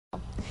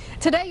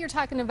Today you're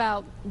talking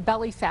about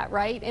belly fat,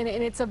 right? And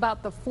it's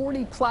about the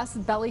 40-plus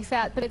belly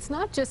fat, but it's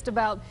not just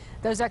about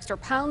those extra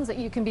pounds that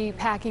you can be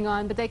packing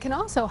on, but they can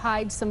also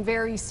hide some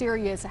very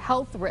serious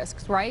health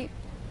risks, right?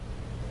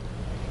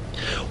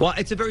 Well,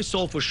 it's a very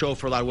soulful show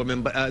for a lot of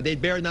women, but they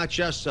bear not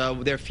just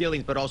their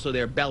feelings, but also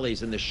their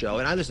bellies in the show.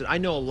 And I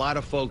know a lot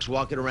of folks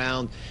walking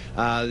around,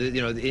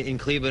 in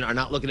Cleveland are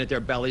not looking at their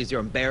bellies. They're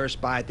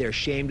embarrassed by it. They're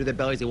ashamed of their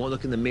bellies. They won't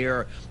look in the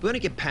mirror. We want to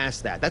get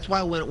past that. That's why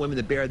I want women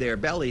to bear their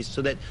bellies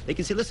so that they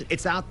can say, listen,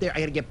 it's out there. I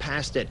got to get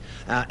past it.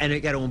 And I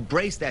got to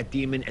embrace that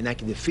demon, and I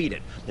can defeat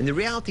it. And the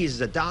reality is,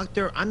 as a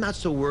doctor, I'm not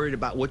so worried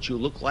about what you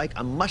look like.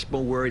 I'm much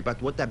more worried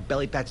about what that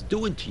belly fat's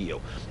doing to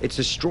you. It's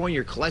destroying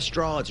your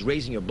cholesterol. It's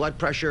raising your blood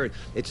pressure.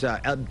 It's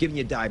giving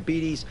you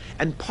diabetes.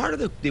 And part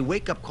of the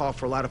wake-up call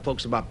for a lot of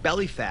folks about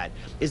belly fat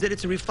is that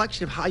it's a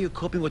reflection of how you're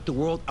coping with the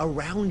world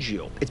around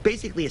you. It's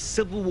basically a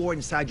civil war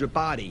inside your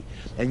body,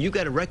 and you've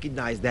got to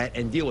recognize that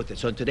and deal with it.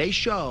 So in today's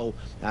show,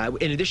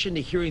 in addition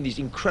to hearing these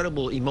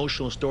incredible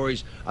emotional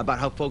stories about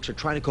how folks are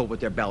trying to cope with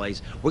their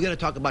bellies, we're going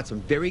to talk about some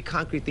very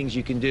concrete things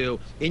you can do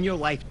in your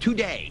life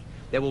today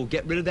that will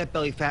get rid of that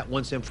belly fat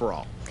once and for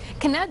all.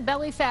 Can that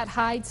belly fat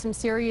hide some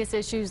serious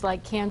issues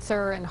like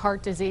cancer and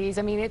heart disease?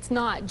 I mean, it's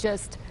not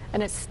just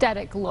an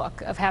aesthetic look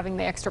of having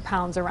the extra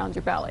pounds around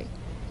your belly.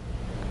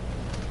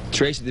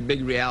 Tracy, the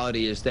big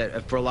reality is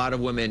that for a lot of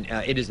women,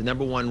 it is the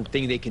 #1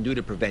 thing they can do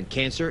to prevent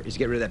cancer is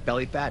get rid of that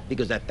belly fat,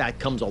 because that fat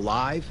comes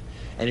alive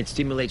and it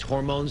stimulates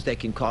hormones that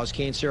can cause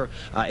cancer.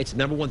 It's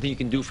the #1 thing you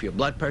can do for your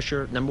blood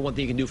pressure, #1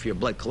 thing you can do for your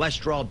blood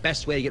cholesterol,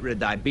 best way to get rid of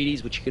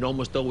diabetes, which you can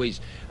almost always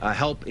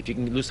help if you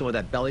can lose some of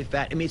that belly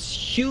fat. I mean, it's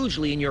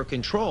hugely in your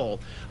control.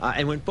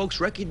 And when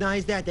folks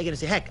recognize that, they're going to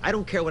say, heck, I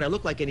don't care what I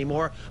look like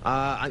anymore.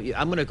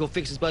 I'm going to go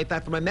fix this belly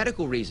fat for my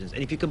medical reasons.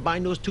 And if you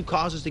combine those two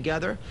causes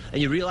together and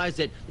you realize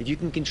that if you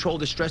can control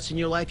the stress in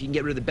your life, you can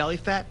get rid of the belly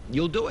fat,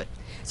 you'll do it.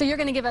 So you're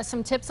going to give us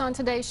some tips on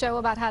today's show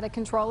about how to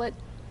control it?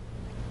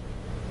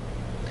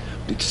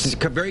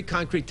 Very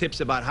concrete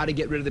tips about how to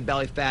get rid of the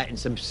belly fat, and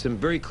some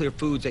very clear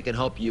foods that can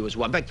help you as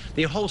well. In fact,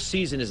 the whole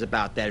season is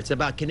about that. It's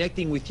about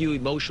connecting with you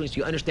emotionally so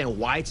you understand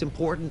why it's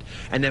important,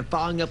 and then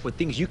following up with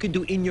things you can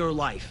do in your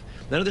life.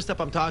 None of the stuff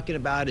I'm talking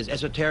about is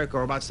esoteric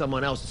or about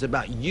someone else. It's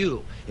about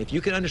you. If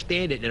you can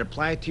understand it and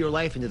apply it to your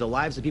life and to the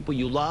lives of people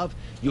you love,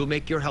 you'll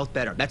make your health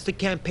better. That's the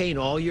campaign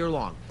all year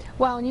long.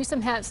 Well, and you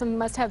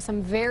must have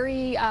some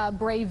very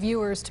brave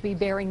viewers to be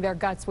bearing their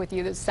guts with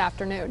you this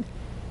afternoon.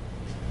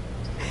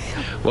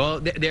 Well,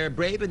 they're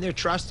brave and they're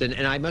trusting,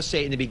 and I must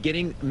say, in the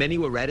beginning, many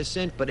were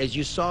reticent, but as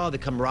you saw the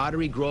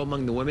camaraderie grow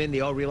among the women,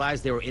 they all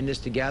realized they were in this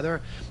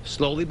together.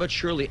 Slowly but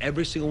surely,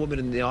 every single woman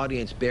in the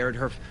audience bared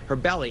her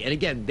belly. And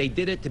again, they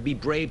did it to be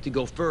brave to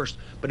go first,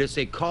 but it's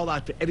a call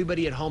out for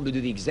everybody at home to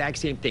do the exact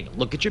same thing.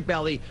 Look at your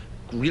belly,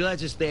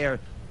 realize it's there,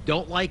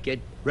 don't like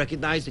it,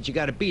 recognize that you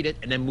got to beat it,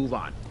 and then move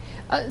on.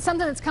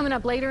 Something that's coming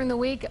up later in the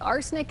week,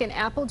 arsenic and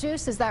apple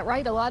juice, is that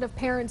right? A lot of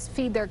parents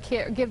give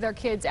their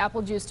kids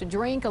apple juice to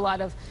drink. A lot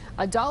of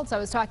adults, I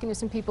was talking to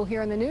some people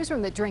here in the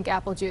newsroom that drink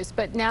apple juice,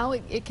 but now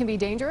it can be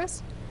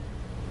dangerous?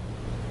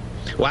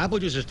 Well, apple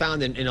juice is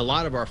found in a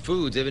lot of our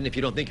foods, even if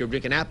you don't think you're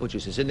drinking apple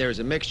juice. It's in there as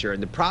a mixture.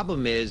 And the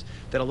problem is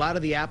that a lot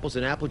of the apples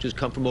in apple juice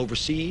come from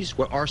overseas,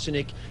 where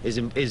arsenic is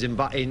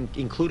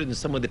included in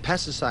some of the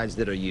pesticides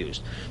that are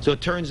used. So it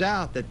turns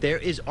out that there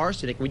is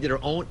arsenic. We did our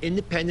own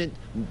independent,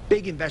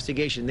 big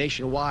investigation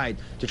nationwide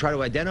to try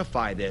to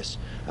identify this,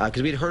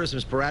 because we'd heard of some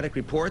sporadic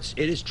reports.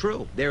 It is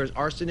true. There is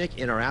arsenic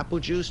in our apple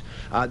juice.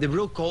 The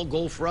real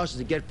goal for us is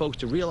to get folks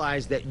to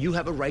realize that you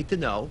have a right to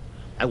know.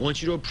 I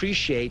want you to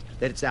appreciate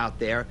that it's out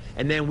there,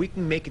 and then we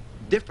can make a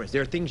difference.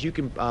 There are things you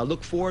can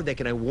look for that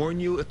can warn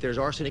you if there's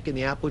arsenic in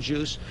the apple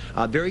juice.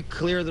 Very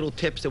clear little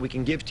tips that we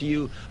can give to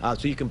you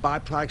so you can buy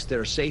products that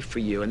are safe for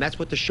you, and that's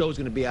what the show is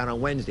going to be on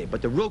Wednesday.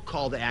 But the real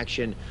call to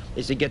action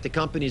is to get the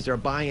companies that are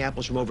buying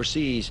apples from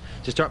overseas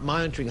to start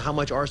monitoring how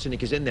much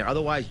arsenic is in there.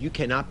 Otherwise, you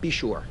cannot be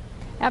sure.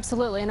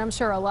 Absolutely, and I'm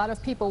sure a lot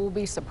of people will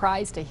be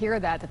surprised to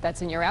hear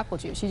that's in your apple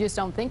juice. You just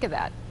don't think of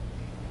that.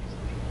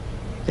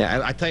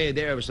 Yeah, I tell you,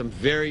 there were some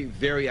very,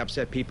 very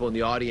upset people in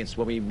the audience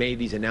when we made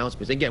these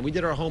announcements. Again, we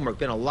did our homework,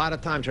 spent a lot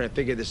of time trying to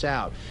figure this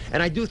out.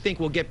 And I do think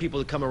we'll get people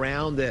to come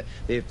around, the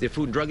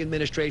Food and Drug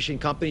Administration,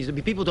 companies. I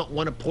mean, people don't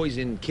want to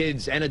poison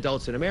kids and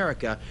adults in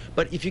America,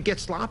 but if you get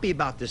sloppy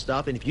about this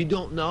stuff, and if you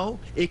don't know,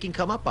 it can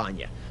come up on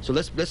you. So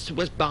let's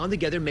bond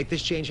together and make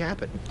this change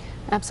happen.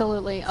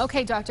 Absolutely.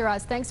 Okay, Dr.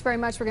 Oz, thanks very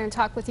much. We're going to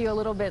talk with you a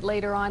little bit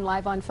later on,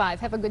 live on 5.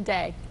 Have a good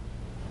day.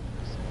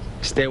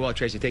 Stay well,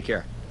 Tracy. Take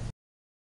care.